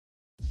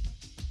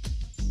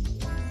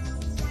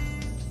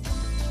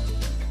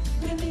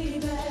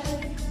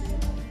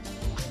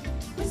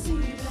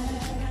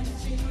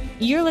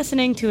You're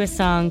listening to a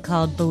song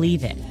called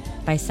Believe It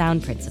by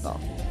Sound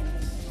Principle.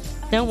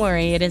 Don't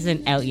worry, it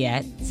isn't out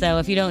yet, so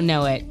if you don't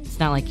know it,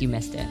 it's not like you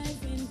missed it.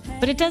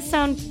 But it does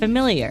sound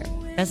familiar,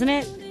 doesn't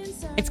it?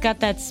 It's got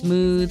that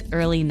smooth,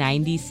 early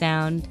 90s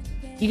sound.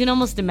 You can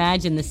almost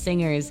imagine the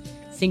singers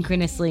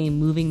synchronously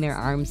moving their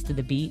arms to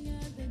the beat.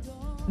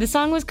 The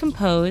song was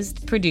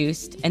composed,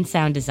 produced, and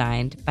sound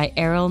designed by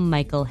Errol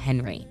Michael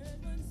Henry,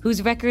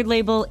 whose record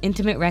label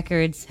Intimate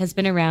Records has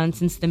been around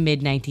since the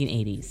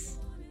mid-1980s.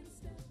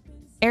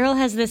 Errol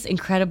has this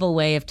incredible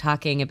way of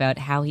talking about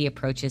how he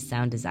approaches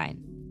sound design.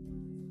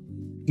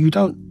 You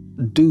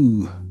don't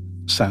do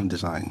sound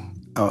design,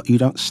 or you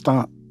don't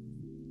start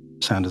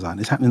sound design.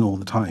 It's happening all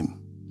the time.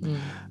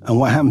 And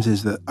what happens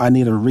is that I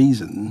need a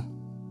reason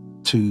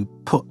to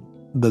put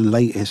the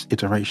latest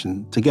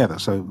iteration together.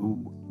 So,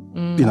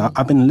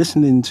 I've been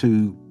listening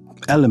to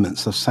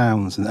elements of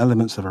sounds and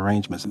elements of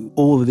arrangements. And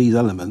all of these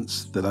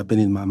elements that have been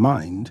in my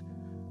mind,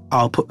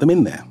 I'll put them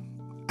in there.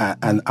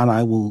 And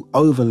I will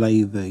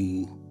overlay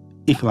the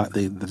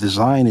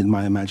design in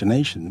my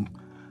imagination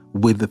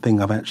with the thing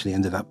I've actually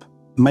ended up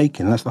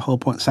making. And that's the whole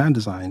point. Sound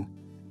design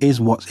is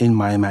what's in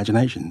my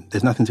imagination.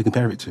 There's nothing to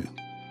compare it to.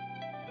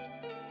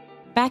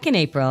 Back in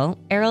April,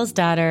 Errol's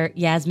daughter,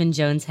 Yasmin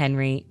Jones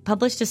Henry,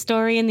 published a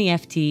story in the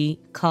FT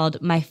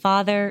called My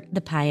Father,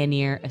 the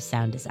Pioneer of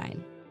Sound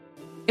Design.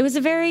 It was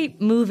a very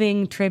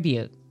moving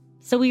tribute,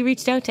 so we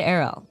reached out to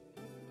Errol.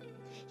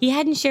 He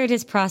hadn't shared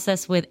his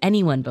process with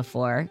anyone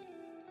before,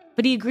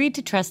 but he agreed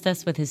to trust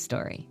us with his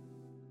story.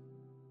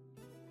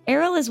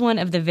 Errol is one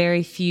of the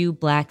very few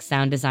Black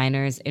sound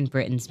designers in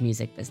Britain's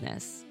music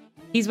business.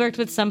 He's worked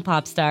with some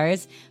pop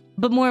stars,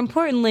 but more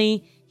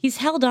importantly, he's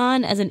held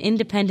on as an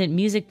independent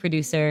music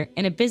producer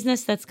in a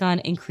business that's gone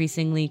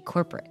increasingly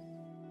corporate.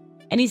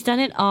 And he's done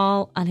it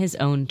all on his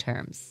own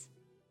terms.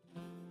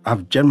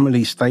 I've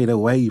generally stayed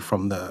away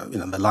from the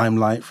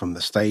limelight, from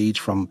the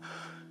stage,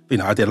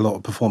 I did a lot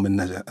of performing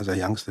as a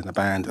youngster in a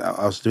band.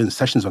 I was doing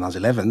sessions when I was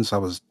 11, so I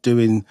was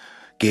doing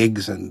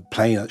gigs and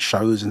playing at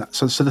shows. And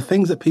so the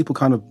things that people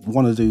kind of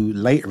want to do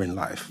later in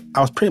life, I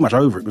was pretty much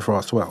over it before I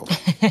was 12.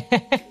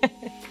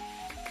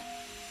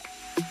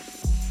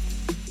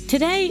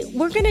 Today,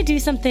 we're going to do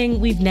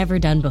something we've never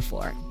done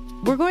before.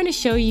 We're going to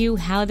show you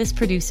how this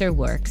producer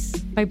works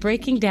by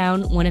breaking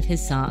down one of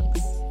his songs.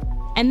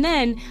 And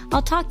then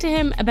I'll talk to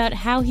him about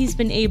how he's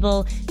been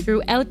able,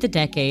 throughout the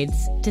decades,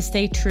 to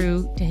stay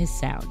true to his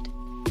sound.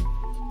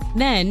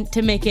 Then,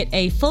 to make it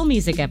a full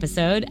music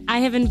episode, I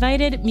have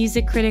invited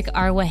music critic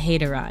Arwa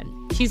Haider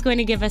on. She's going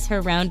to give us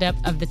her roundup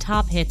of the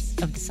top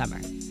hits of the summer.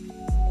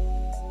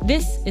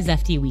 This is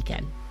FT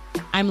Weekend.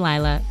 I'm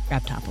Lila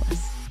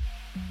Raptopoulos.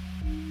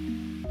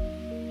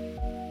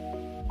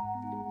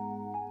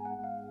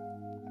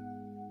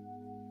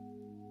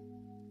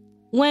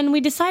 When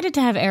we decided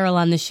to have Errol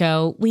on the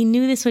show, we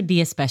knew this would be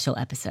a special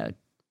episode.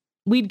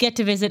 We'd get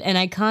to visit an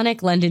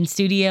iconic London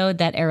studio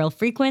that Errol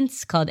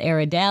frequents called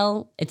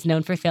Arradale. It's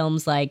known for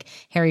films like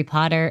Harry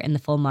Potter and The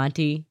Full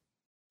Monty.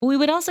 We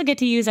would also get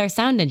to use our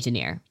sound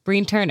engineer,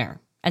 Breen Turner,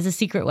 as a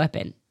secret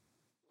weapon.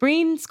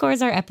 Breen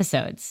scores our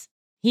episodes.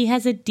 He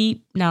has a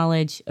deep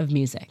knowledge of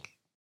music.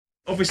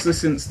 Obviously,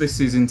 since this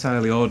is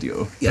entirely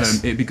audio,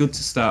 yes. It'd be good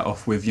to start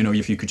off with,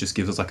 if you could just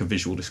give us like a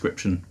visual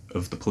description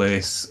of the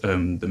place,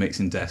 the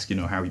mixing desk,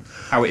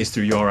 how it is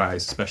through your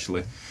eyes,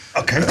 especially.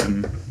 Okay.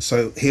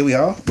 So here we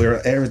are. We're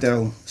at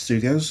Arradale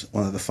Studios,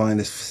 one of the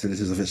finest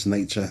facilities of its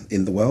nature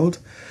in the world.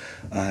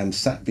 I'm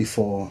sat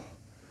before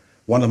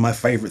one of my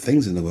favourite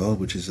things in the world,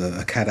 which is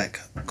a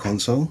Kodak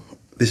console.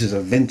 This is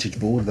a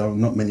vintage board. There are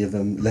not many of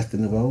them left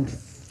in the world.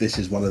 This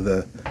is one of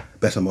the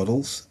better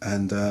models,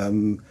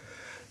 and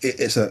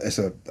it's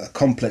a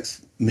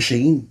complex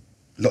machine,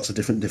 lots of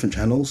different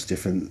channels,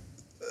 different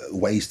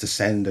ways to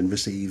send and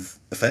receive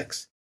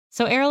effects.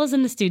 So Errol is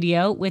in the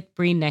studio with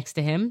Breen next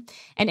to him,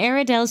 and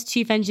Arradale's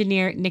chief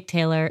engineer, Nick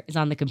Taylor, is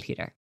on the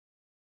computer.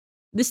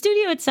 The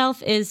studio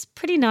itself is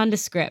pretty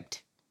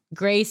nondescript.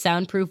 Gray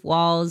soundproof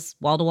walls,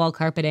 wall-to-wall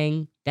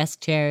carpeting,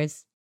 desk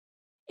chairs.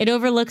 It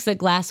overlooks a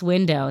glass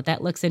window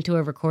that looks into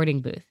a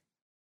recording booth.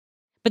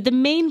 But the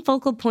main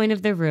focal point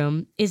of the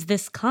room is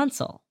this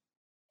console.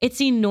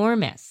 It's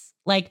enormous,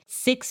 like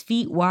 6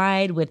 feet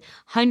wide with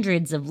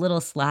hundreds of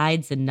little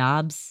slides and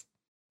knobs.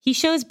 He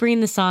shows Breen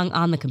the song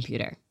on the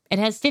computer. It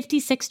has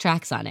 56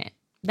 tracks on it.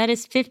 That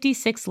is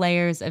 56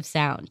 layers of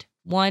sound,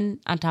 one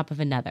on top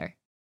of another.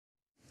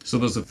 So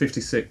those are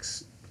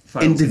 56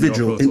 files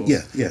individual. in your Pro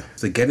Tools? Yeah.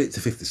 To get it to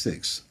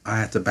 56, I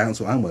had to bounce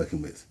what I'm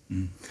working with.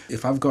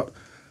 If I've got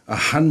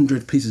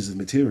 100 pieces of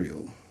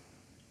material,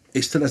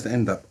 it still has to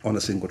end up on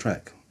a single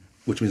track,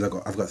 which means I've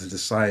got to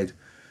decide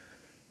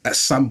at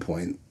some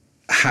point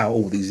how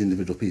all these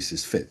individual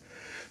pieces fit.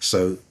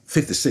 So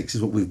 56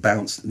 is what we've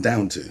bounced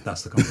down to.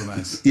 That's the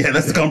compromise. Yeah,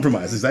 that's the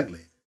compromise, exactly.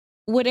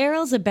 What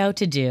Errol's about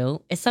to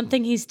do is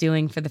something he's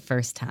doing for the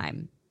first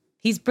time.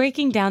 He's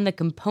breaking down the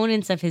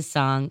components of his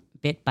song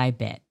bit by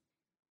bit.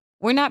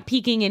 We're not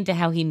peeking into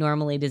how he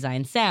normally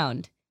designs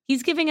sound.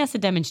 He's giving us a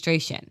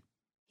demonstration.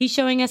 He's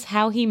showing us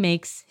how he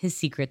makes his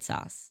secret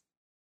sauce.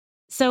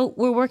 So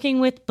we're working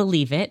with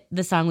Believe It,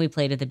 the song we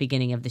played at the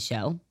beginning of the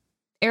show.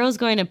 Errol's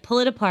going to pull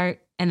it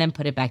apart and then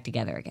put it back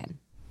together again.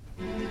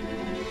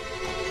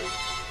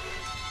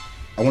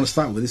 I want to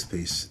start with this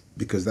piece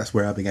because that's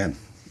where I began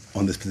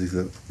on this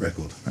particular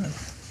record.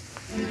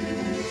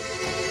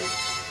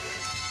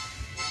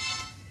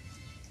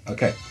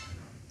 Okay,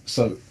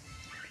 so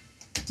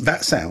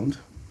that sound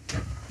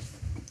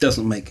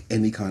doesn't make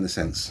any kind of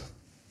sense,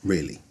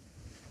 really.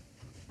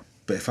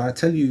 But if I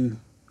tell you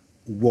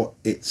what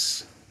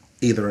it's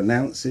either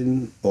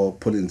announcing or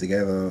putting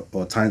together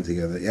or tying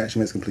together, it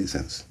actually makes complete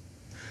sense.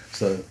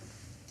 So,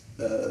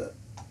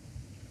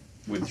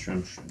 with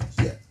drum strings.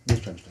 Yeah,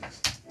 with drum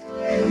strings.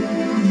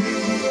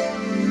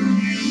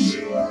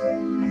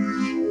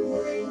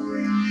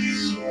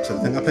 So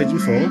the thing I played you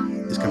before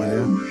is coming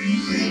in.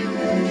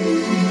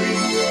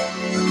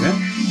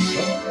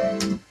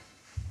 Okay.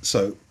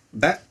 So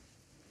that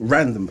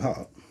random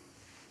part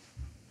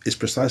is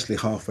precisely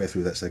halfway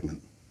through that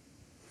segment.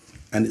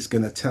 And it's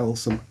going to tell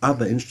some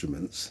other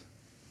instruments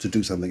to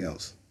do something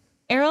else.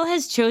 Errol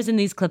has chosen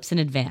these clips in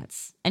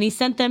advance, and he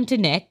sent them to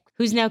Nick,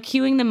 who's now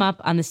queuing them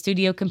up on the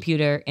studio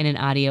computer in an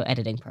audio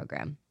editing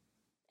program.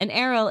 And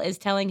Errol is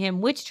telling him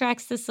which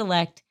tracks to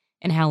select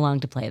and how long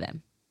to play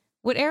them.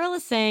 What Errol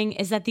is saying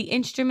is that the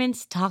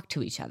instruments talk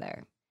to each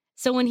other.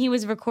 So when he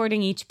was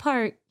recording each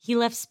part, he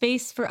left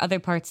space for other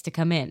parts to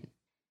come in.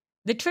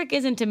 The trick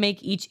isn't to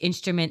make each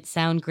instrument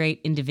sound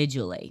great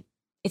individually.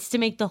 It's to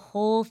make the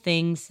whole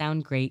thing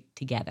sound great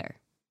together.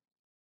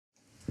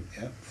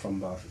 Yeah, from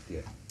bar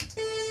 58.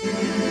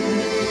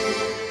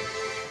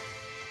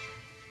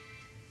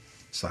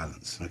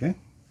 Silence, okay?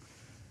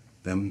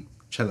 Then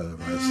cello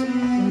rise.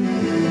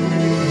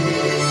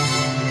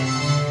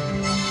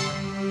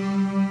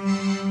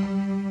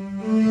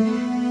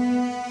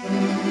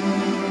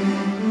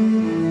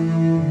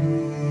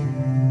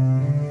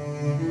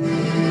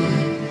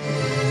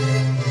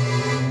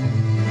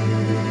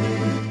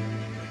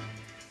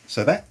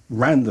 So that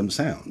random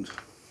sound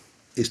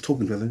is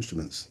talking to other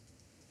instruments.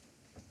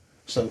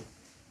 So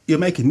you're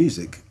making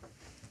music,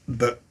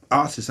 but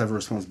artists have a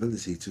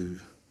responsibility to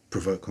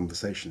provoke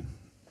conversation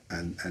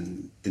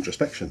and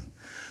introspection.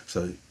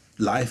 So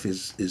life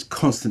is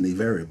constantly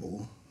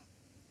variable,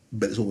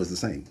 but it's always the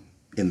same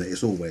in that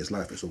it's always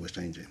life, it's always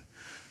changing.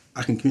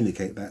 I can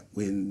communicate that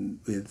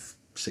with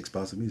 6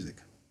 bars of music.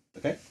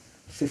 Okay?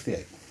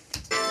 58.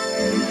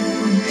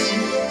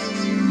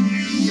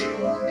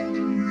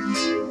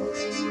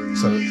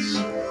 So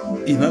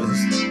you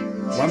notice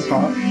one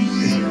part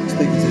is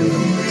speaking to the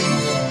other.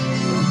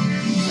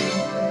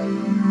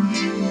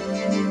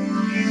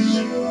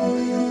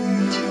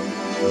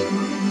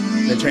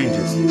 It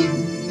changes.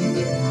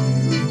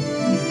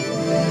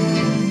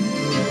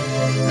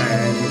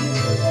 And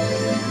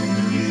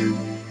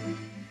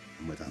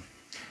we're done.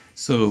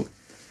 So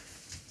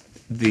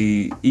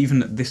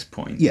even at this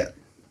point, Yeah.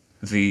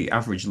 the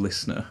average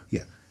listener,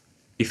 Yeah.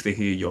 if they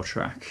hear your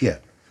track, Yeah.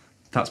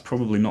 that's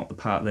probably not the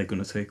part they're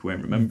going to take away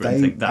and remember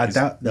and think that's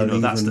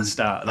the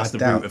start, that's the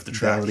root of the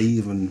track. They'll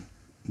even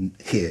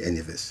hear any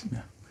of this.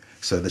 Yeah.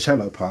 So the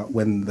cello part,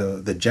 when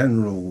the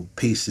general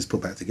piece is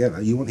put back together,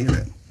 you won't hear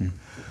it.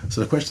 So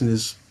the question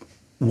is,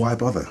 why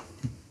bother?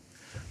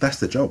 That's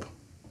the job.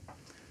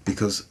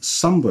 Because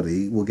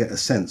somebody will get a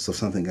sense of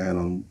something going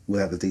on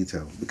without the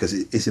detail, because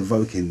it's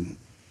evoking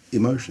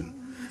emotion.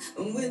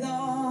 With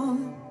all,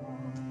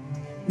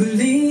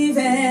 believe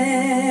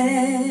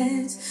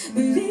it,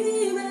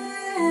 believe it.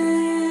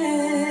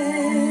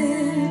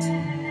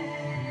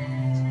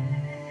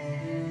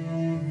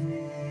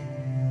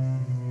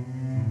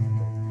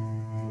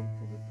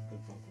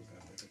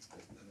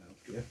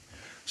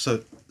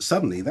 So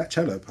suddenly that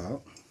cello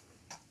part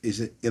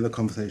is in a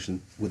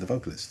conversation with the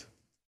vocalist.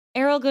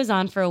 Errol goes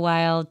on for a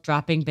while,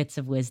 dropping bits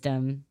of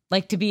wisdom.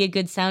 Like, to be a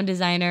good sound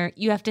designer,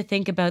 you have to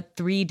think about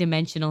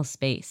 3-dimensional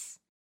space.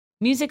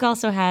 Music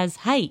also has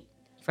height,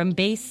 from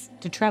bass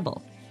to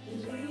treble.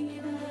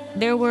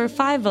 There were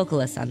 5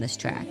 vocalists on this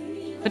track,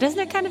 but doesn't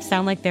it kind of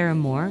sound like there are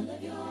more?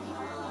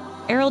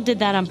 Errol did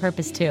that on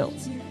purpose too.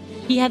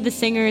 He had the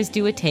singers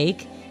do a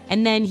take,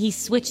 and then he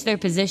switched their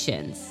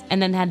positions, and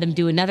then had them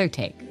do another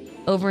take,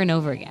 over and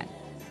over again.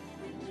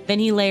 Then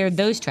he layered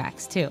those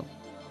tracks too.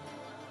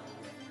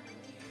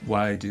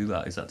 Why do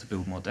that? Is that to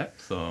build more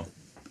depth, or?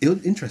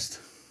 Interest.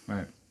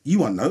 Right. You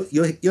won't know.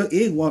 Your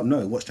ear won't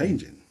know what's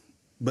changing,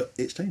 but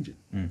it's changing.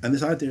 And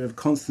this idea of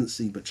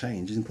constancy but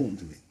change is important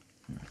to me,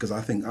 because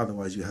I think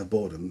otherwise you have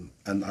boredom,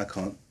 and I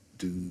can't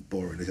do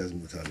boring. It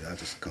doesn't tell you. I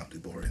just can't do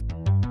boring.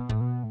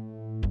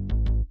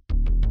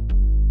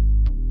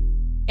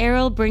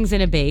 Errol brings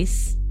in a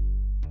bass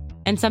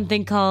and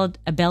something called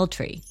a bell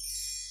tree.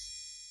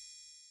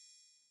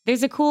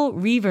 There's a cool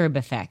reverb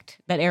effect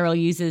that Errol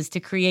uses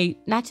to create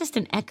not just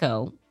an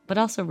echo, but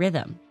also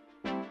rhythm.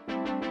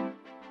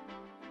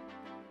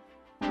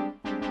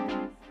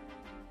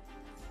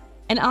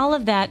 And all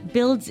of that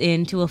builds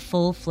into a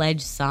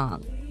full-fledged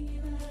song.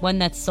 One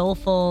that's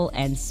soulful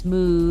and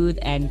smooth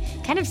and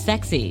kind of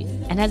sexy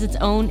and has its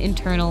own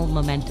internal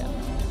momentum.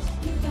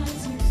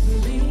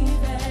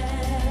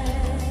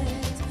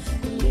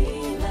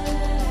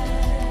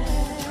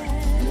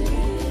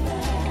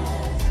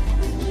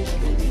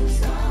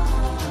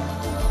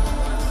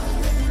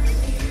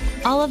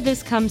 All of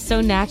this comes so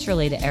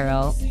naturally to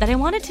Errol that I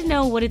wanted to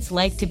know what it's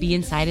like to be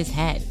inside his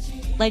head,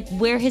 like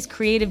where his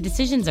creative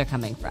decisions are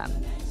coming from,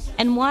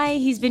 and why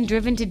he's been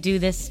driven to do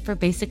this for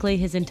basically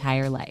his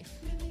entire life.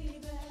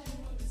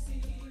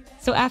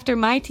 So after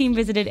my team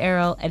visited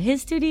Errol at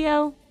his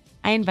studio,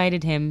 I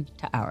invited him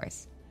to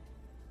ours.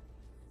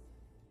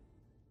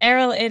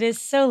 Errol, it is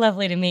so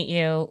lovely to meet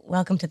you.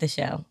 Welcome to the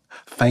show.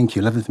 Thank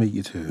you. Lovely to meet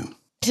you too.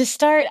 To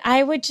start,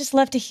 I would just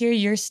love to hear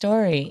your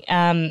story.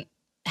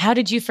 How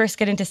did you first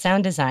get into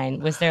sound design?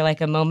 Was there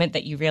like a moment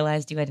that you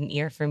realized you had an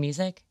ear for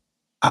music?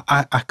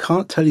 I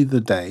can't tell you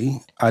the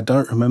day. I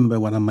don't remember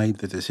when I made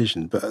the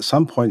decision, but at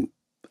some point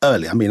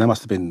early, I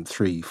must have been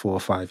 3, 4,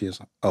 5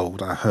 years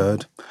old, I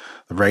heard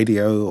the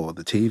radio or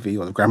the TV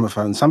or the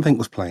gramophone, something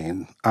was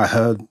playing. I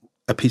heard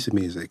a piece of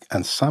music,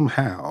 and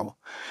somehow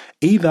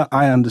either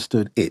I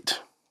understood it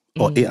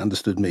or it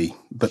understood me,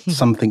 but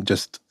something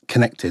just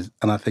connected.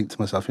 And I think to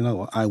myself, you know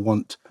what, I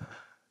want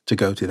to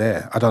go to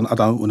there. I don't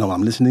know what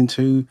I'm listening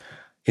to.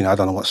 I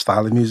don't know what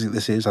style of music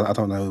this is. I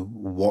don't know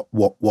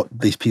what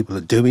these people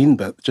are doing,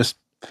 but just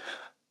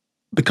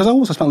because I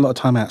also spent a lot of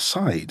time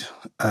outside,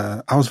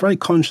 I was very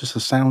conscious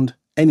of sound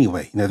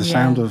anyway. The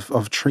sound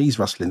of trees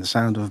rustling, the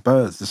sound of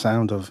birds, the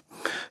sound of,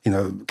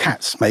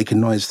 cats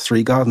making noise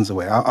 3 gardens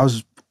away.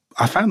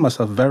 I found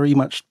myself very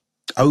much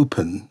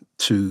open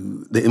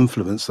to the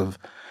influence of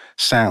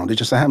sound. It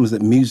just so happens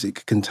that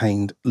music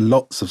contained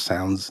lots of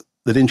sounds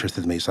that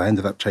interested me. So I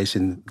ended up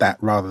chasing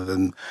that rather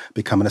than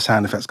becoming a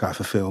sound effects guy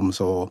for films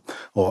or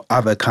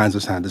other kinds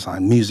of sound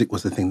design. Music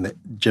was the thing that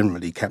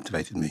generally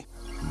captivated me.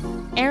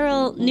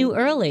 Errol knew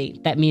early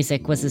that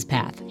music was his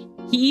path.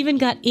 He even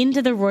got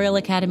into the Royal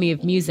Academy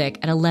of Music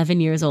at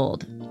 11 years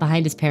old,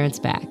 behind his parents'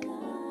 back.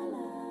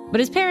 But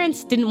his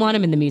parents didn't want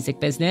him in the music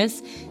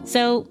business,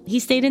 so he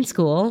stayed in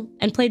school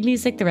and played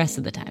music the rest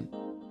of the time.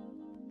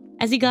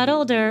 As he got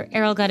older,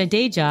 Errol got a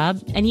day job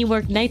and he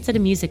worked nights at a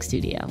music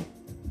studio.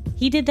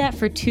 He did that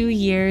for 2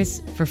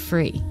 years for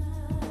free.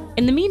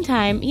 In the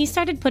meantime, he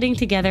started putting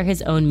together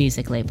his own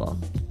music label.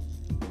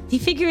 He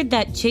figured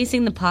that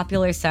chasing the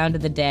popular sound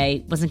of the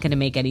day wasn't going to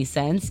make any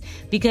sense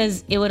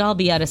because it would all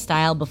be out of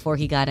style before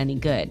he got any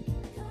good.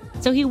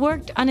 So he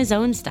worked on his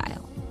own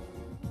style.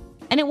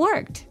 And it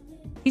worked.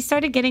 He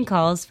started getting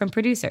calls from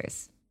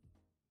producers.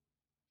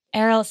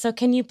 Errol, so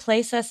can you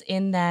place us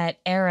in that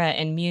era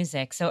in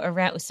music? So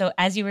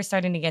as you were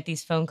starting to get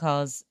these phone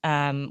calls,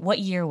 what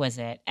year was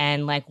it?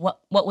 And like what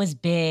was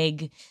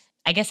big?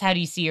 I guess, how do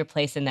you see your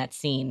place in that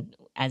scene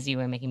as you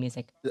were making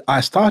music?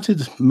 I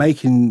started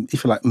making,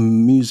 if you like,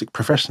 music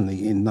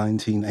professionally in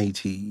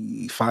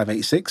 1985,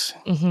 86.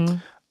 Mm-hmm.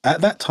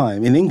 At that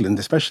time, in England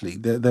especially,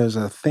 there's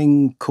a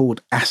thing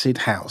called acid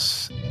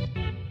house.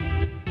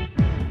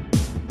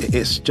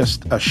 It's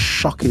just a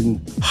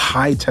shocking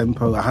high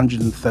tempo,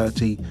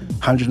 130,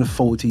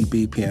 140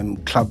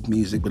 BPM club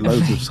music with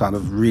loads of kind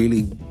of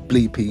really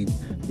bleepy,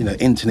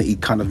 internet-y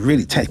kind of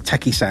really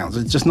techie sounds.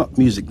 It's just not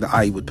music that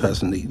I would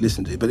personally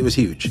listen to, but it was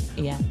huge.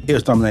 Yeah. It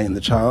was dominating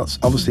the charts.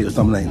 Obviously, it was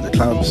dominating the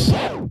clubs.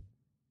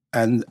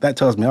 And that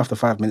tells me after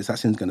 5 minutes that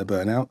scene's going to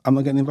burn out. I'm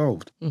not getting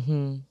involved.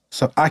 Mm-hmm.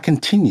 So I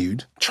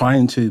continued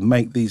trying to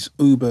make these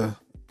uber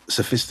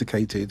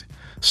sophisticated,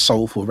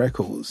 soulful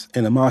records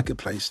in a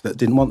marketplace that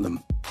didn't want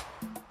them.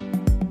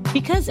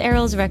 Because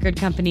Errol's record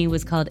company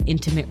was called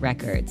Intimate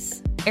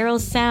Records,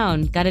 Errol's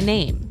sound got a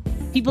name.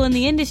 People in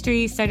the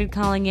industry started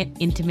calling it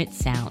Intimate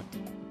Sound.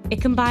 It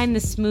combined the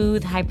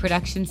smooth,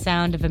 high-production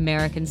sound of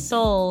American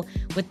soul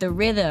with the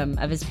rhythm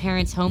of his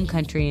parents' home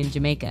country in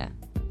Jamaica.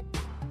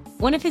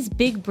 One of his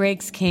big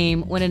breaks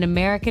came when an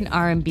American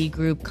R&B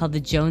group called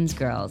the Jones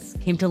Girls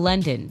came to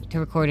London to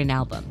record an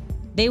album.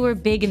 They were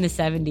big in the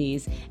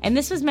 70s, and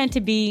this was meant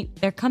to be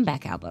their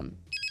comeback album.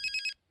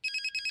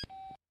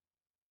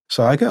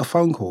 So I get a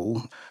phone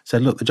call,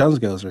 said, look, the Jones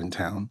Girls are in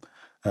town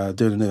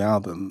doing a new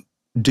album.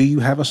 Do you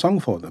have a song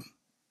for them?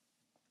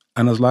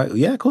 And I was like,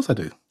 yeah, of course I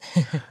do.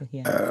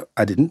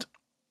 I didn't.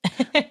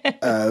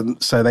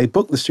 So they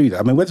booked the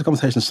studio. We went to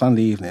Conversation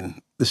Sunday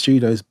evening. The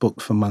studio's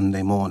booked for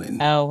Monday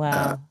morning. Oh,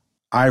 wow.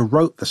 I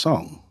wrote the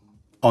song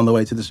on the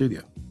way to the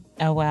studio.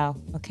 Oh, wow.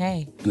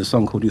 Okay. And the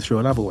song called You Threw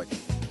a Love Away.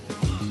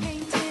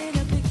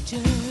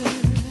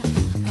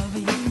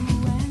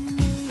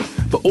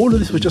 But all of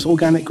this was just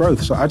organic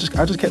growth. So I just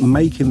kept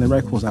making the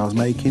records I was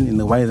making in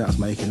the way that I was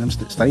making them,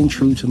 staying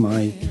true to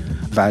my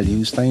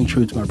values, staying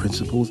true to my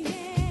principles.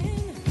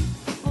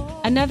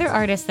 Another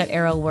artist that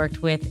Errol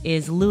worked with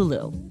is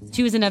Lulu.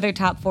 She was another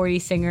top 40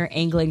 singer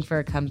angling for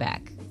a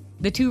comeback.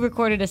 The two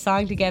recorded a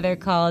song together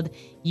called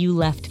You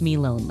Left Me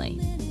Lonely.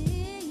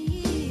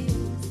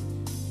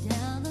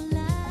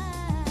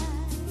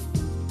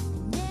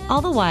 All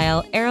the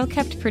while, Errol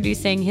kept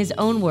producing his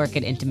own work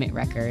at Intimate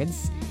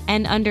Records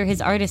and under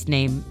his artist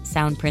name,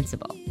 Sound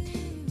Principle.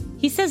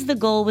 He says the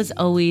goal was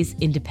always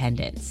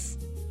independence.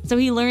 So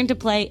he learned to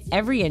play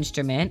every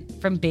instrument,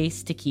 from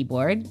bass to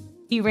keyboard.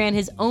 He ran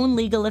his own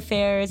legal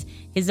affairs,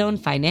 his own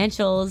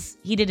financials.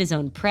 He did his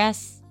own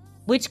press,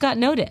 which got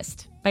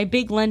noticed by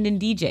big London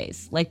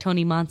DJs like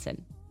Tony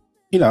Monson.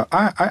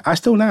 I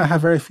still now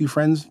have very few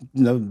friends,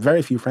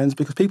 very few friends,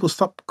 because people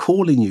stop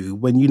calling you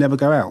when you never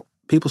go out.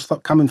 People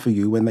stop coming for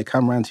you when they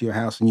come round to your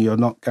house and you're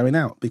not going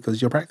out because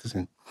you're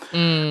practicing.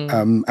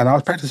 And I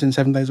was practicing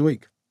 7 days a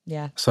week.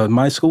 Yeah. So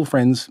my school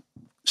friends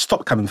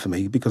stopped coming for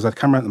me because I'd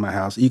come round to my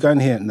house. Are you going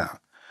here? No.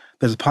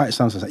 There's a party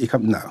sometimes. You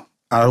come? No.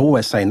 I'd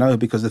always say no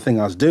because the thing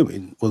I was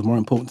doing was more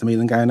important to me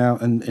than going out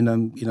and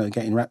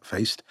getting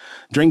rat-faced,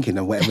 drinking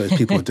and whatever those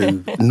people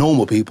do,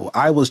 normal people.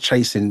 I was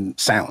chasing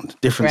sound,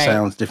 different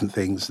sounds, different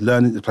things,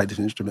 learning to play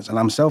different instruments. And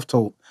I'm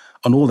self-taught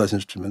on all those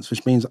instruments,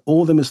 which means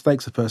all the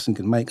mistakes a person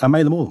can make, I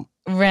made them all.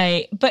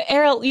 Right. But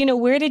Errol,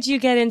 where did you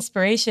get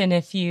inspiration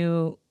if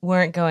you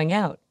weren't going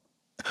out?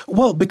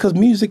 Well, because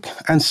music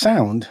and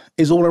sound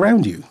is all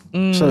around you.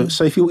 So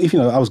if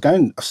I was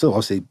going, still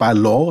obviously by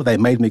law, they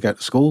made me go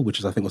to school,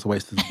 which I think was a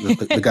waste of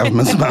the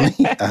government's money.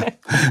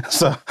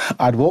 So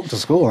I'd walk to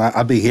school,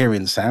 I'd be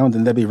hearing sound,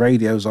 and there'd be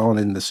radios on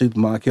in the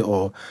supermarket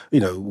or,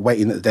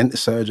 waiting at the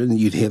dentist surgeon, and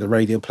you'd hear the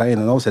radio playing,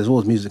 and also there's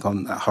always music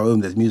on at home,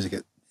 there's music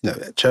at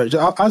church.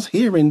 I was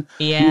hearing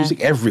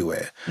music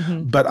everywhere,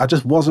 but I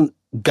just wasn't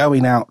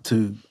going out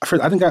to... I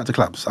didn't go out to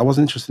clubs. I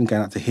wasn't interested in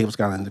going out to hear what's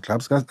going on in the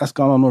clubs. That's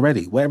gone on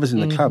already. Whatever's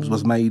in the clubs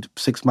was made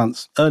 6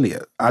 months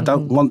earlier. I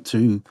don't want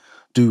to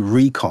do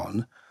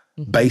recon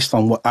based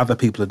on what other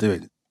people are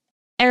doing.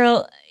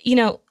 Errol,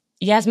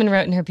 Yasmin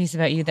wrote in her piece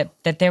about you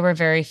that there were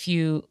very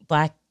few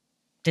Black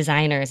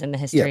designers in the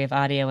history of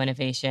audio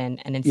innovation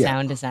and in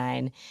sound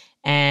design,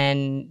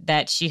 and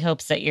that she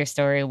hopes that your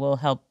story will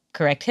help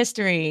correct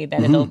history,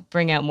 that it'll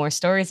bring out more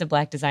stories of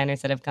Black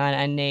designers that have gone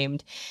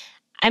unnamed.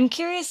 I'm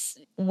curious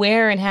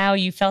where and how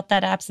you felt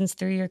that absence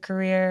through your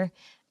career,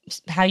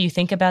 how you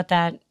think about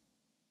that.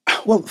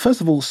 Well,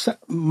 first of all,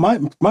 my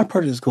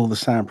project is called The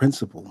Sound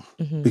Principle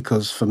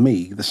because for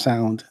me, the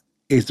sound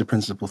is the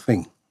principal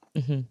thing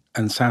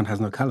and sound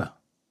has no color.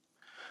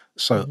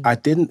 So I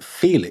didn't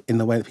feel it in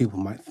the way that people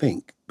might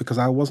think because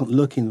I wasn't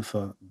looking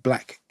for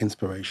Black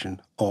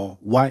inspiration or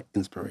white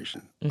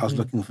inspiration. I was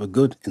looking for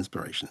good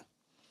inspiration.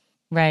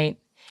 Right.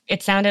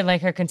 It sounded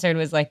like her concern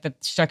was like the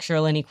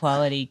structural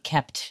inequality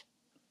kept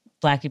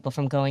Black people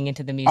from going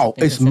into the music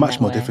business. It's much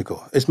more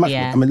difficult. It's much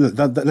more, I mean,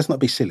 let's not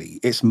be silly.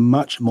 It's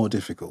much more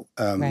difficult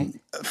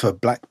for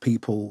Black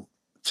people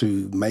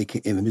to make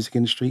it in the music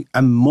industry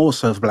and more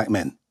so for Black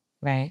men.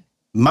 Right.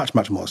 Much,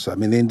 much more so. I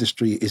mean, the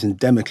industry is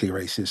endemically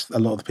racist. A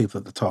lot of the people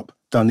at the top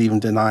don't even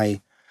deny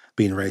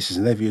being racist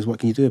in their views. What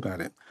can you do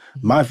about it?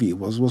 My view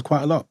was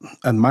quite a lot.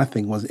 And my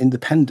thing was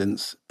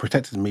independence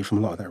protected me from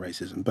a lot of that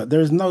racism. But there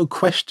is no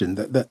question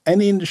that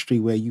any industry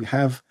where you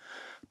have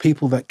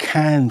people that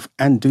can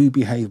and do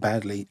behave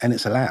badly and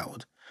it's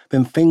allowed,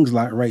 then things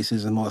like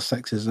racism or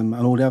sexism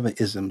and all the other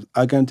isms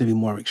are going to be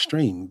more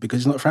extreme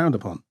because it's not frowned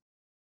upon.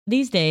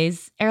 These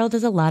days, Errol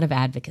does a lot of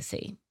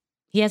advocacy.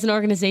 He has an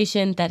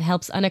organization that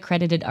helps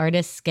unaccredited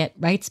artists get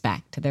rights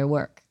back to their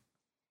work.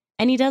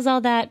 And he does all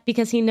that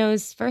because he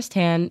knows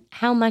firsthand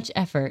how much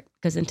effort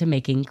goes into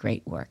making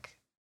great work.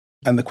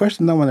 And the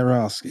question no one ever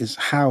asks is,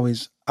 how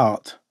is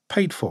art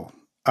paid for?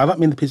 I don't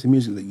mean the piece of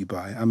music that you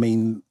buy. I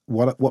mean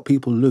what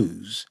people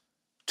lose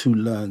to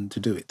learn to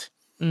do it.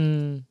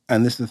 And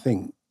this is the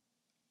thing.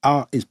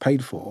 Art is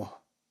paid for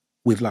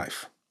with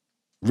life.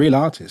 Real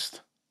artists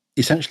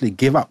essentially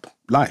give up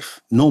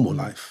life, normal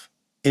life,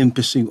 in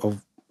pursuit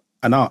of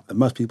an art that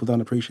most people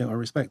don't appreciate or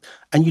respect.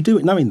 And you do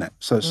it knowing that.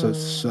 So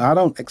I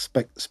don't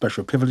expect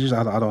special privileges.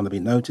 I don't want to be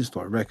noticed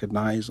or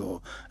recognized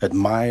or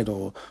admired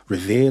or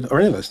revered or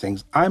any of those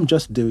things. I'm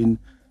just doing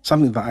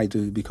something that I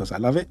do because I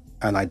love it,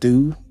 and I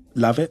do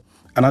love it,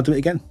 and I'll do it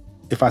again.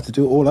 If I had to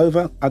do it all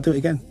over, I'll do it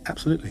again.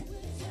 Absolutely.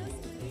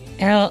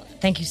 Errol,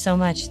 thank you so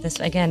much. This,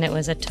 again, it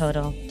was a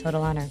total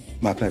honor.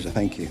 My pleasure.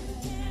 Thank you.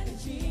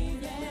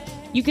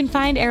 You can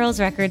find Errol's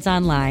records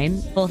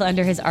online, both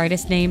under his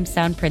artist name,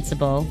 Sound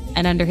Principle,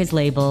 and under his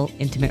label,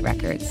 Intimate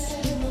Records.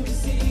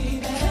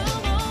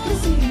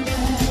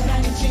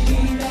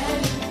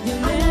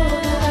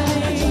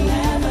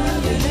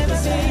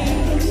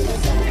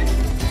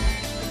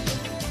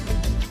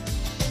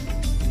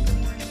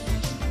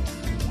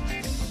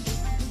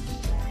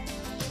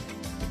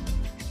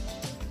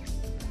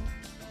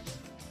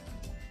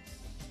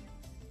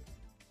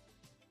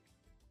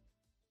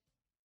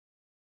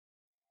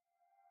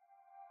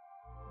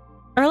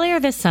 Earlier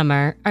this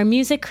summer, our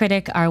music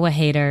critic Arwa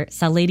Haider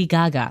saw Lady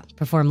Gaga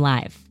perform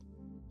live.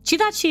 She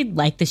thought she'd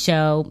like the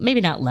show,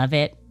 maybe not love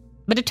it,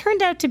 but it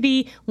turned out to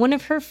be one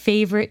of her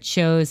favorite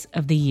shows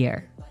of the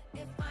year.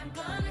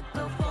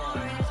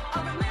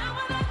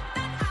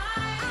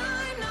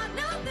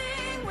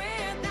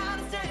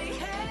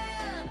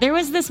 There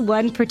was this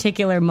one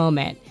particular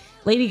moment.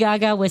 Lady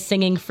Gaga was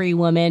singing Free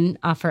Woman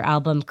off her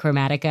album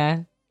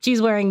Chromatica. She's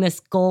wearing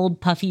this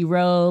gold puffy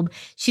robe.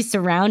 She's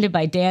surrounded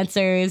by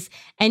dancers,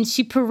 and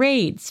she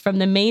parades from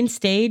the main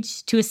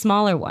stage to a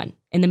smaller one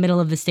in the middle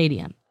of the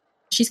stadium.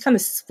 She's kind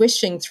of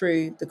swishing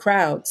through the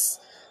crowds,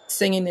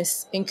 singing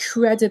this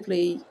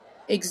incredibly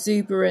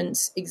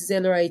exuberant,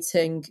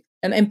 exhilarating,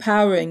 and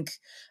empowering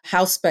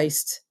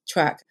house-based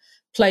track.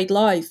 played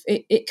live,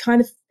 it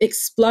kind of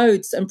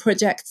explodes and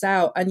projects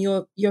out, and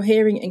you're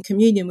hearing it in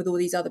communion with all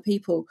these other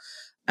people.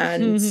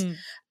 And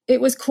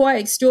it was quite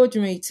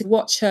extraordinary to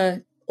watch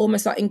her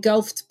almost like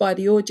engulfed by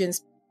the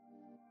audience.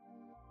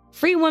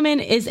 Free Woman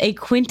is a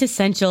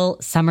quintessential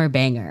summer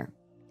banger.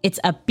 It's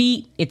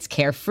upbeat, it's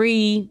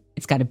carefree,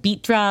 it's got a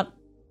beat drop.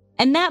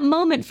 And that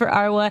moment for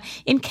Arwa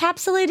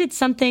encapsulated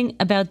something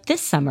about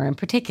this summer in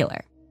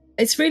particular.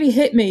 It's really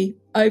hit me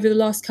over the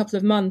last couple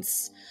of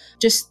months,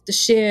 just the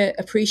sheer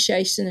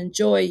appreciation and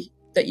joy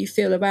that you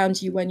feel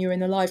around you when you're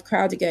in a live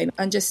crowd again,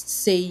 and just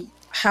see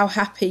how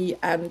happy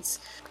and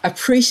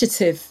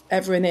appreciative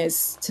everyone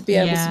is to be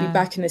able to be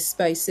back in this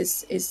space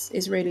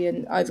is really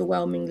an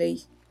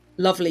overwhelmingly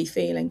lovely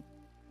feeling.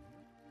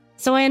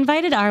 So I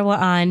invited Arwa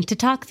on to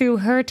talk through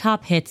her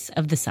top hits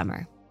of the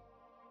summer.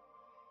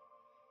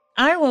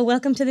 Arwa,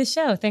 welcome to the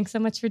show. Thanks so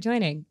much for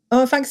joining.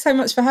 Oh, thanks so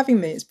much for having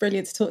me. It's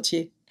brilliant to talk to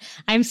you.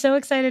 I'm so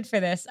excited for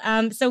this.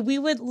 So we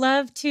would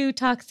love to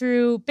talk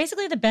through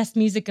basically the best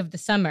music of the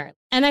summer.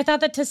 And I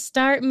thought that to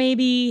start,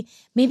 maybe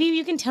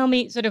you can tell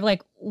me sort of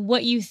like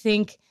what you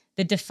think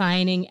the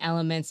defining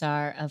elements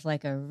are of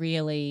like a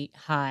really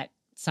hot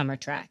summer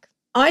track.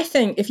 I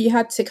think if you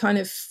had to kind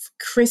of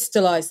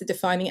crystallize the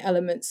defining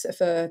elements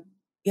of a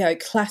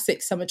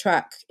classic summer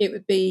track, it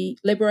would be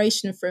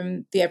liberation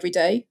from the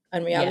everyday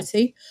and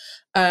reality.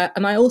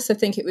 And I also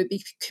think it would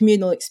be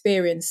communal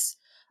experience.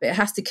 It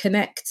has to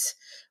connect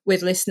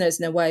with listeners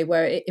in a way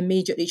where it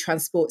immediately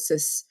transports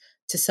us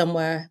to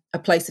somewhere, a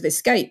place of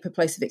escape, a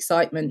place of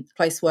excitement, a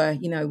place where,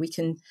 we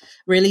can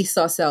release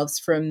ourselves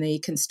from the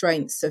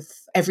constraints of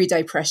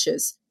everyday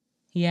pressures.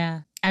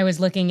 Yeah. I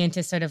was looking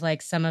into sort of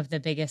like some of the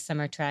biggest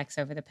summer tracks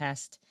over the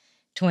past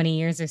 20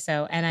 years or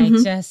so. And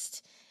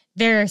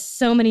there are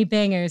so many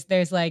bangers.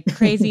 There's like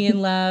Crazy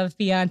in Love,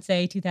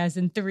 Beyonce,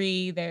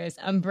 2003. There's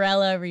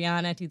Umbrella,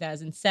 Rihanna,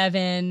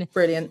 2007.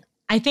 Brilliant.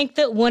 I think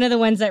that one of the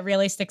ones that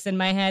really sticks in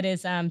my head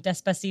is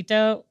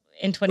Despacito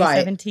in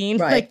 2017.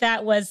 Right. Like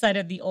that was sort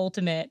of the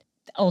ultimate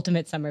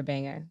summer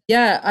banger.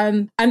 Yeah.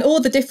 And all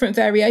the different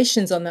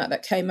variations on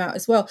that came out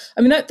as well.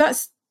 I mean,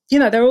 that's,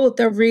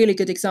 they're really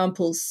good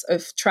examples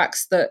of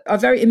tracks that are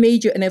very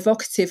immediate and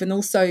evocative, and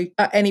also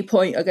at any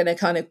point are going to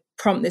kind of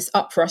prompt this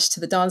uprush to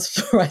the dance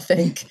floor, I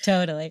think.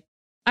 Totally.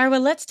 Arwa,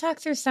 let's talk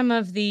through some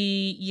of the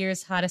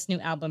year's hottest new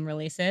album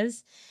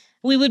releases.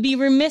 We would be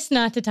remiss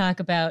not to talk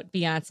about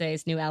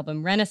Beyonce's new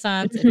album,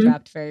 Renaissance. It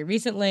dropped very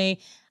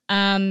recently.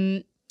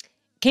 Can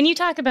you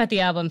talk about the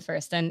album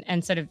first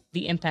and sort of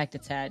the impact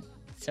it's had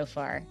so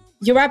far?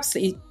 You're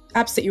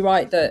absolutely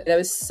right that there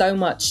was so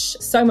much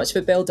of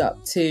a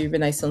build-up to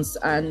Renaissance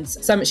and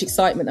so much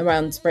excitement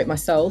around Break My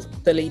Soul,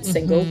 the lead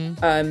single,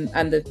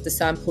 and the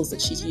samples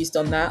that she's used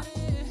on that.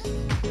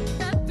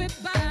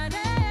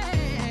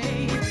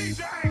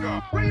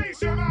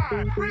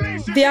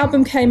 The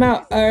album came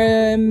out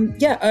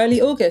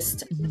early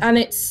August, and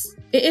it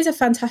is a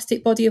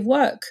fantastic body of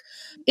work.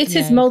 It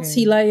is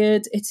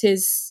multi-layered, it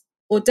is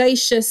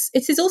audacious,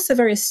 it is also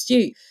very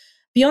astute.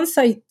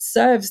 Beyonce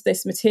serves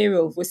this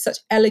material with such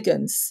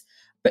elegance,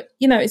 but,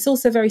 it's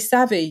also very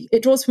savvy.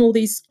 It draws from all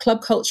these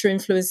club culture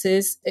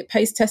influences. It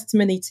pays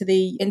testimony to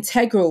the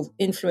integral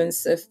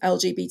influence of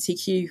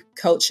LGBTQ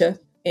culture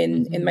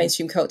in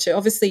mainstream culture.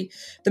 Obviously,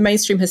 the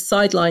mainstream has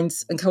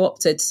sidelined and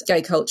co-opted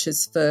gay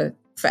cultures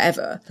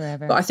forever.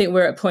 But I think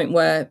we're at a point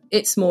where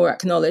it's more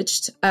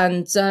acknowledged.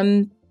 And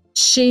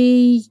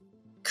she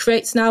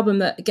creates an album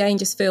that, again,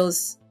 just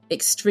feels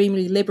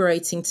extremely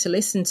liberating to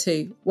listen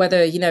to,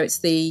 whether it's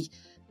the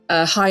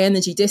high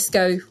energy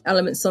disco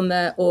elements on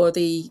there or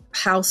the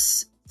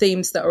house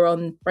themes that are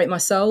on Break My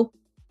Soul.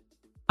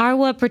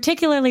 Arwa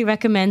particularly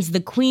recommends the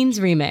Queen's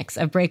remix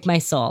of Break My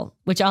Soul,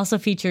 which also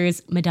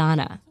features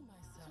Madonna.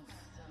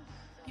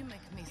 You make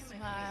me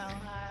smile.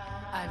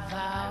 I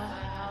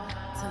vow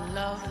to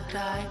love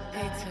thy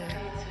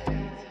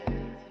hater.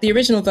 The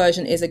original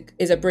version is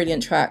a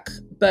brilliant track,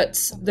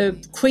 but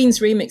the Queen's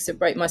remix of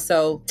Break My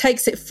Soul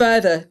takes it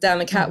further down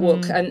the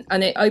catwalk,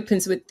 and it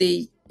opens with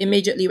the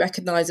immediately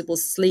recognisable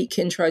sleek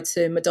intro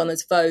to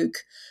Madonna's Vogue,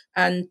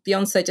 and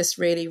Beyonce just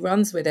really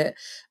runs with it.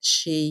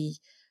 She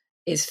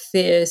is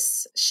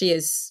fierce. She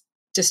is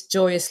just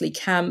joyously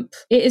camp.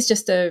 It is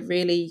just a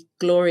really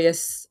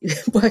glorious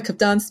work of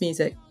dance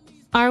music.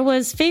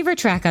 Arwa's favorite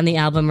track on the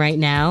album right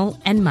now,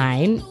 and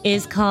mine,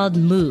 is called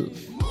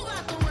Move.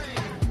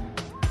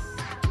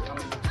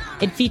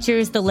 It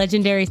features the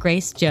legendary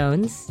Grace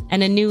Jones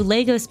and a new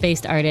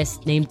Lagos-based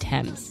artist named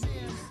Thames.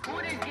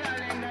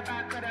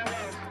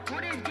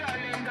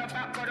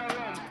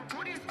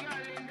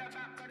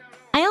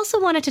 I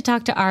also wanted to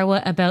talk to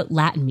Arwa about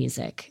Latin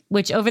music,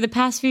 which over the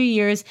past few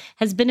years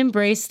has been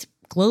embraced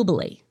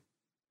globally.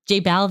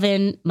 J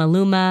Balvin,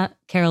 Maluma,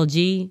 Karol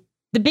G.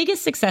 The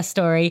biggest success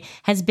story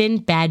has been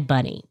Bad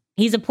Bunny.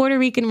 He's a Puerto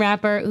Rican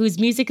rapper whose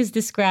music is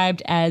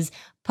described as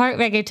part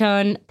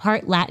reggaeton,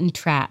 part Latin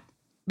trap.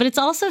 But it's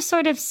also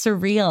sort of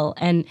surreal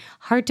and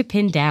hard to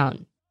pin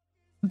down.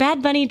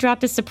 Bad Bunny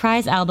dropped a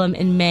surprise album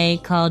in May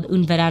called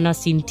Un Verano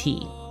Sin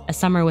Ti, A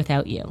Summer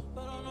Without You.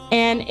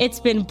 And it's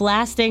been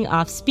blasting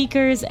off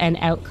speakers and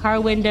out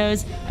car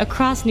windows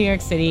across New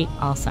York City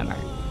all summer.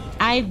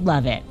 I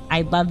love it.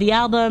 I love the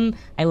album.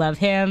 I love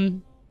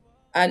him.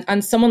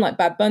 And someone like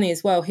Bad Bunny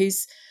as well,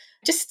 who's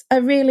just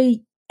a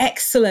really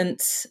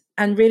excellent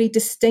and really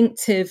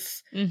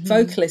distinctive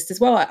vocalist as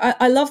well.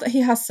 I love that he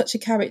has such a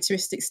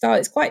characteristic style.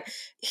 It's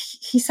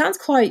he sounds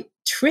quite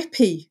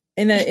trippy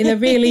in a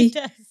really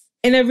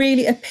in a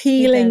really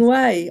appealing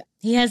way.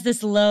 He has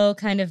this low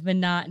kind of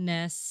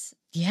monotonous,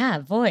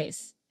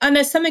 voice. And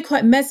there's something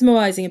quite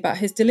mesmerizing about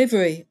his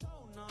delivery.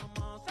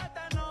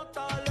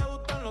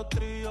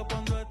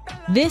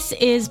 This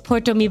is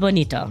Porto Mi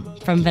Bonito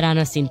from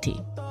Verano Sin Ti.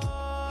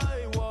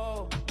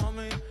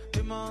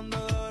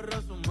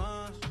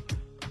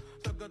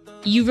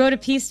 You wrote a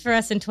piece for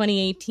us in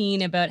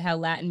 2018 about how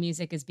Latin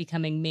music is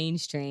becoming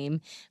mainstream,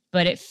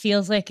 but it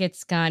feels like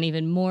it's gone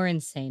even more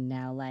insane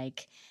now.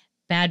 Like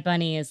Bad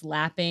Bunny is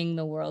lapping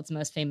the world's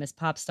most famous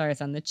pop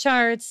stars on the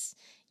charts.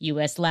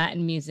 U.S.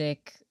 Latin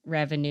music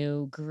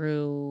revenue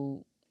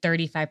grew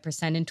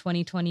 35% in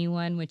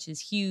 2021, which is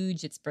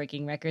huge. It's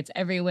breaking records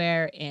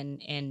everywhere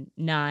in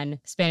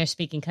non-Spanish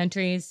speaking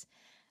countries.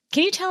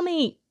 Can you tell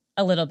me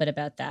a little bit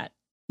about that?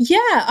 Yeah,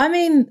 I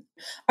mean,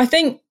 I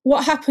think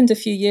what happened a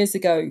few years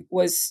ago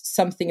was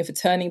something of a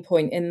turning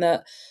point, in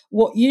that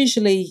what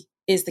usually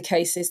is the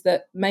case is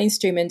that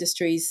mainstream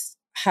industries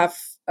have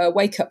a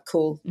wake-up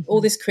call. All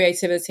this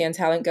creativity and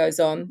talent goes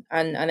on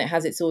and it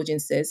has its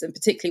audiences. And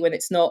particularly when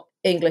it's not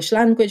English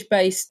language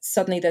based,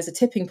 suddenly there's a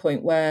tipping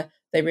point where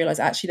they realise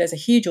actually there's a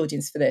huge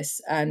audience for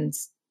this, and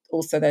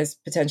also there's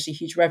potentially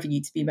huge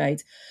revenue to be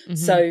made.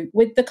 So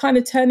with the kind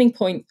of turning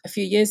point a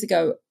few years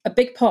ago, a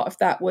big part of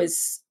that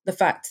was the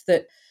fact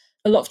that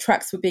a lot of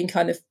tracks were being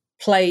kind of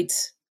played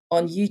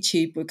on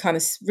YouTube, were kind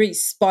of really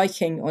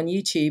spiking on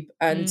YouTube.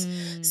 And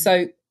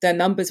so their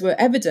numbers were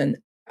evident.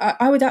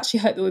 I would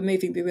actually hope that we're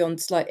moving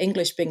beyond like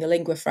English being a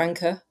lingua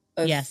franca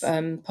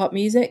of pop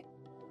music.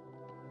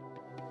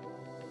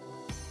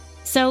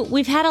 So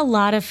we've had a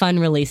lot of fun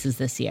releases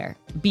this year.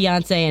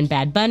 Beyonce and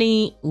Bad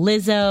Bunny,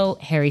 Lizzo,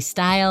 Harry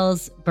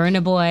Styles,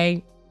 Burna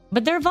Boy.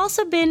 But there have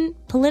also been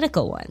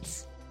political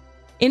ones.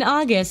 In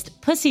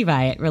August, Pussy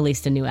Riot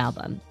released a new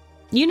album.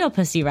 You know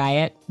Pussy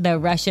Riot, the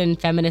Russian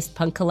feminist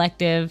punk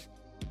collective.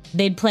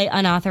 They'd play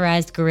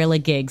unauthorized guerrilla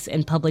gigs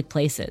in public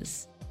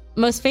places.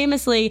 Most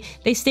famously,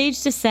 they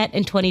staged a set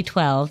in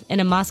 2012 in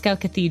a Moscow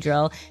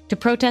cathedral to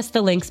protest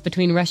the links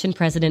between Russian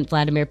President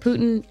Vladimir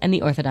Putin and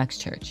the Orthodox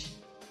Church.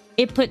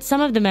 It put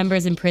some of the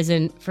members in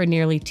prison for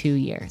nearly 2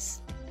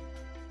 years.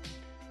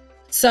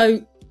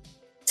 So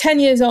 10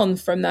 years on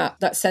from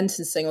that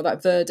sentencing or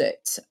that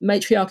verdict,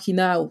 Matriarchy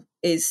Now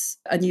is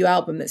a new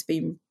album that's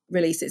been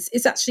released.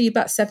 It's actually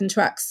about 7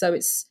 tracks, so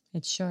it's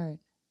short.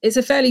 It's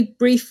a fairly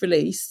brief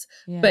release,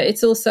 but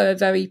it's also a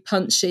very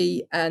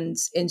punchy and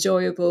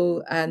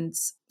enjoyable and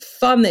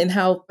fun in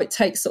how it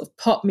takes sort of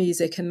pop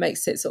music and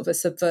makes it sort of a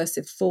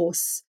subversive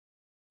force.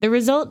 The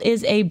result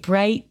is a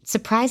bright,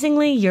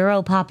 surprisingly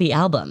Euro-poppy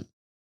album.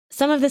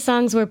 Some of the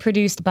songs were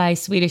produced by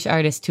Swedish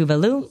artist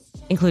Tuvalu,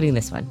 including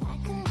this one.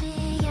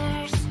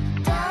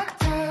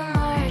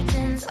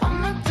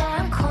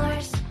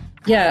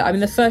 Yeah, I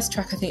mean, the first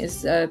track I think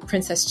is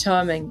Princess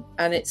Charming,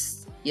 and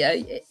it's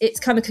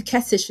kind of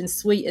coquettish and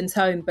sweet in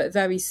tone, but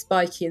very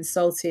spiky and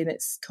salty in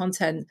its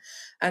content.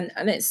 And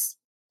it's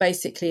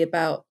basically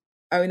about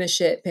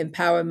ownership,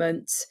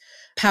 empowerment,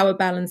 power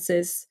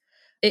balances.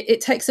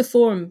 It takes a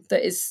form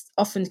that is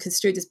often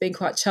construed as being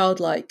quite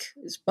childlike,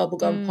 it's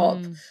bubblegum pop,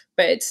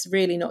 but it's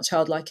really not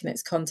childlike in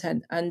its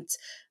content. And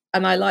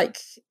I like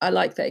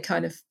that it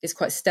kind of is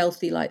quite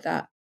stealthy like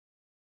that.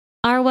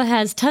 Arwa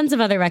has tons of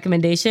other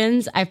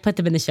recommendations. I've put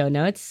them in the show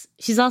notes.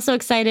 She's also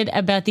excited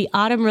about the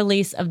autumn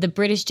release of the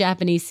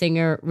British-Japanese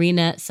singer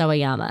Rina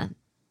Sawayama.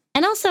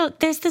 And also,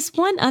 there's this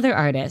one other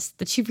artist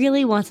that she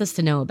really wants us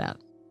to know about.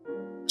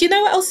 Do you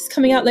know what else is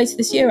coming out later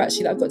this year,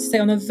 actually, that I've got to say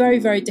on a very,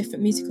 very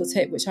different musical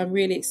tip, which I'm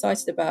really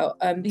excited about?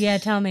 Yeah,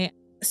 tell me.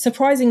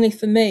 Surprisingly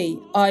for me,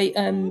 I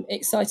am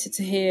excited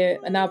to hear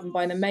an album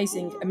by an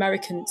amazing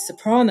American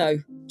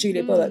soprano,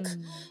 Julia Bullock,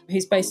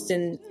 who's based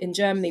in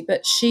Germany.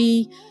 But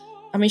she's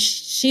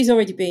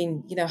already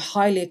been,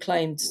 highly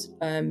acclaimed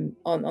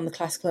on the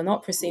classical and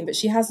opera scene, but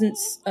she hasn't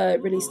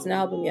released an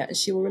album yet, and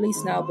she will release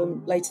an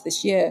album later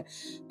this year.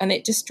 And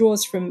it just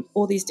draws from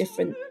all these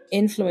different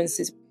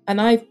influences.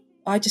 And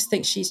I just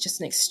think she's just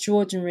an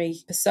extraordinary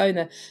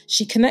persona.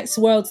 She connects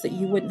worlds that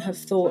you wouldn't have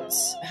thought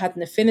had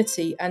an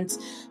affinity. And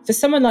for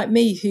someone like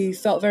me who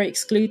felt very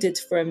excluded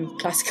from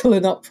classical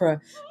and opera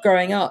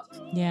growing up,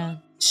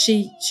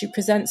 she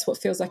presents what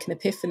feels like an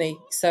epiphany.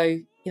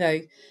 So,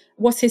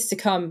 what is to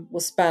come will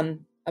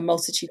span a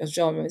multitude of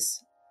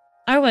genres.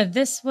 Arwa,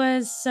 this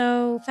was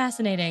so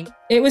fascinating.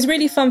 It was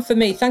really fun for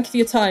me. Thank you for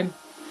your time.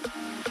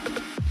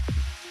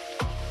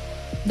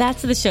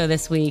 That's the show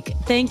this week.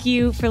 Thank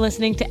you for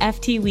listening to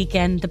FT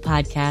Weekend, the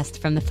podcast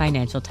from the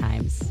Financial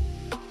Times.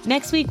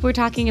 Next week, we're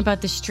talking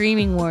about the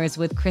streaming wars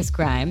with Chris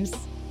Grimes,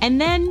 and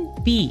then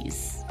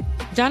bees.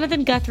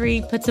 Jonathan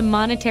Guthrie puts a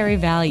monetary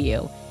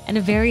value, and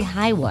a very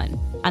high one,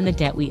 on the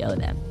debt we owe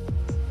them.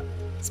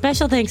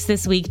 Special thanks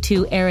this week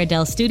to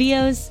Aradel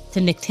Studios,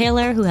 to Nick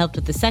Taylor, who helped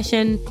with the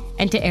session,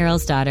 and to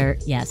Errol's daughter,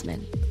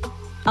 Yasmin.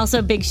 Also,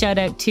 a big shout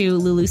out to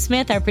Lulu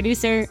Smith, our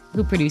producer,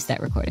 who produced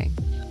that recording.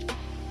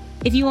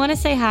 If you want to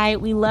say hi,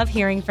 we love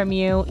hearing from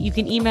you. You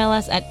can email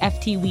us at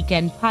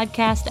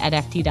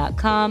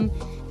ftweekendpodcast@ft.com.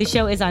 The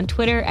show is on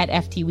Twitter at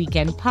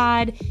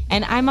ftweekendpod,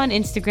 and I'm on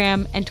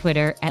Instagram and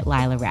Twitter at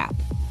Lila Rapp.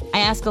 I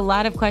ask a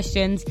lot of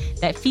questions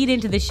that feed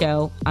into the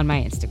show on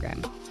my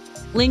Instagram.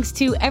 Links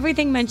to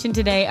everything mentioned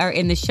today are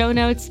in the show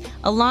notes,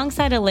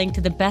 alongside a link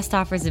to the best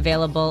offers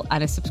available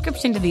on a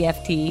subscription to the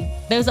FT.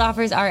 Those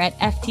offers are at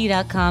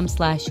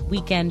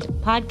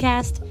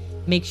ft.com/weekendpodcast.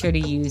 Make sure to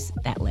use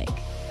that link.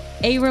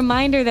 A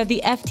reminder that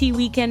the FT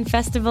Weekend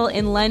Festival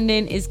in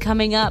London is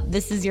coming up.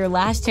 This is your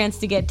last chance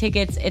to get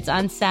tickets. It's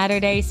on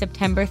Saturday,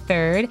 September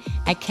 3rd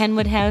at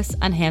Kenwood House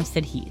on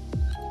Hampstead Heath.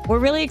 We're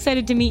really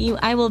excited to meet you.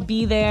 I will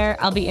be there.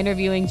 I'll be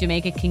interviewing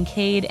Jamaica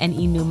Kincaid and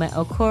Inuma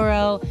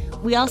Okoro.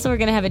 We also are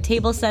going to have a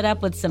table set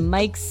up with some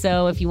mics,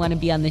 so if you want to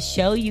be on the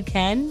show, you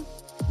can.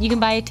 You can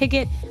buy a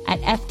ticket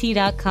at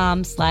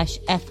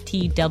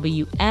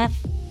ft.com/FTWF.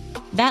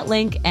 That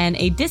link and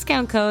a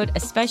discount code,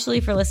 especially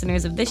for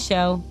listeners of this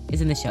show,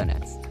 is in the show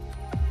notes.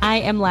 I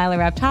am Lila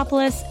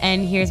Raptopoulos,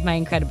 and here's my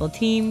incredible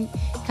team.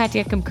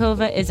 Katya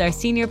Kumkova is our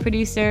senior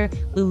producer.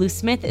 Lulu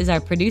Smith is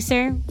our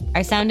producer.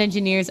 Our sound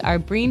engineers are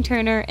Breen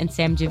Turner and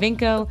Sam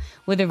Javinko,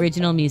 with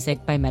original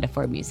music by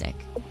Metaphor Music.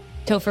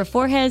 Topher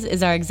Forhez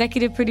is our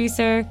executive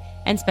producer,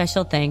 and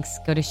special thanks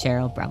go to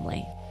Cheryl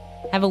Brumley.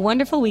 Have a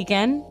wonderful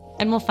weekend,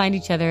 and we'll find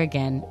each other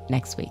again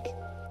next week.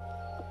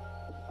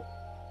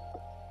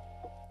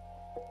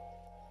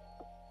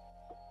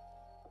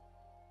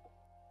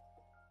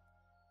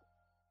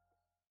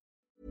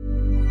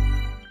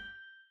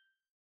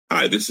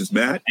 Hi, this is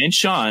Matt and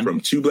Sean from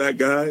Two Black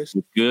Guys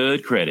with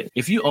Good Credit.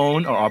 If you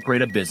own or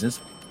operate a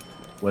business,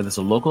 whether it's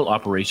a local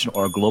operation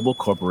or a global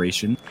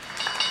corporation,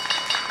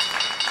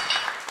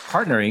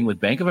 partnering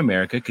with Bank of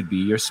America could be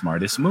your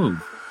smartest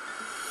move.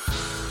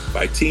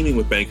 By teaming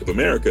with Bank of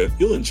America,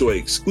 you'll enjoy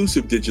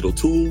exclusive digital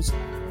tools,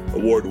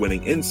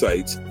 award-winning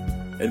insights,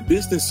 and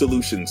business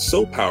solutions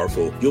so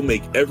powerful you'll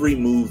make every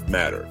move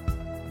matter.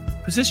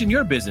 Position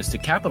your business to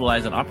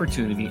capitalize on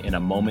opportunity in a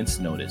moment's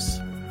notice.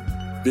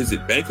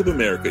 Visit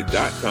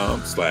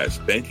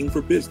bankofamerica.com/banking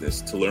for business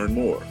to learn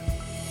more.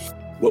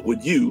 What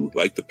would you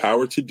like the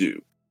power to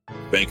do?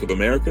 Bank of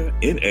America,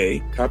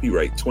 N.A.,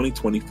 copyright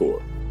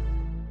 2024.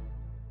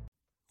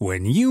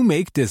 When you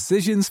make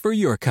decisions for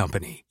your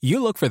company,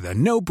 you look for the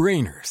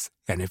no-brainers.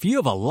 And if you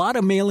have a lot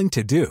of mailing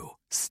to do,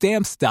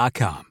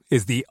 Stamps.com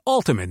is the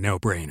ultimate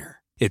no-brainer.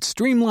 It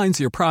streamlines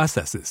your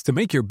processes to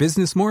make your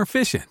business more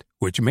efficient,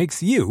 which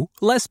makes you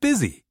less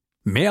busy.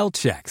 Mail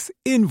checks,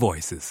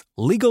 invoices,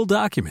 legal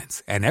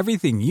documents, and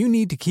everything you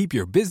need to keep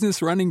your business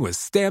running with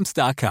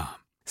Stamps.com.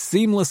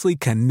 Seamlessly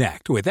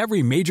connect with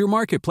every major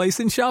marketplace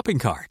and shopping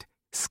cart.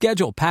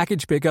 Schedule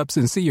package pickups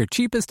and see your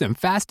cheapest and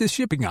fastest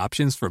shipping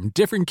options from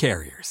different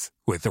carriers,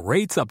 with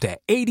rates up to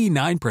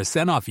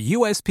 89% off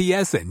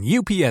USPS and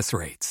UPS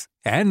rates.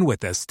 And with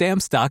the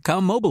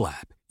Stamps.com mobile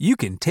app, you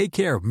can take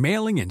care of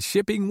mailing and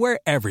shipping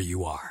wherever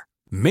you are.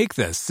 Make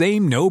the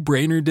same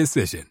no-brainer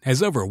decision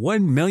as over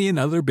 1 million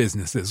other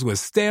businesses with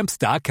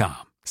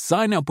Stamps.com.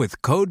 Sign up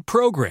with code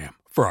PROGRAM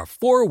for a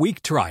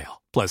 4-week trial,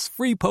 plus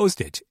free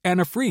postage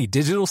and a free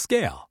digital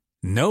scale.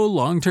 No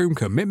long-term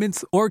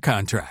commitments or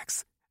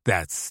contracts.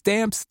 That's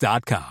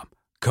Stamps.com.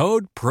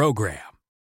 Code PROGRAM.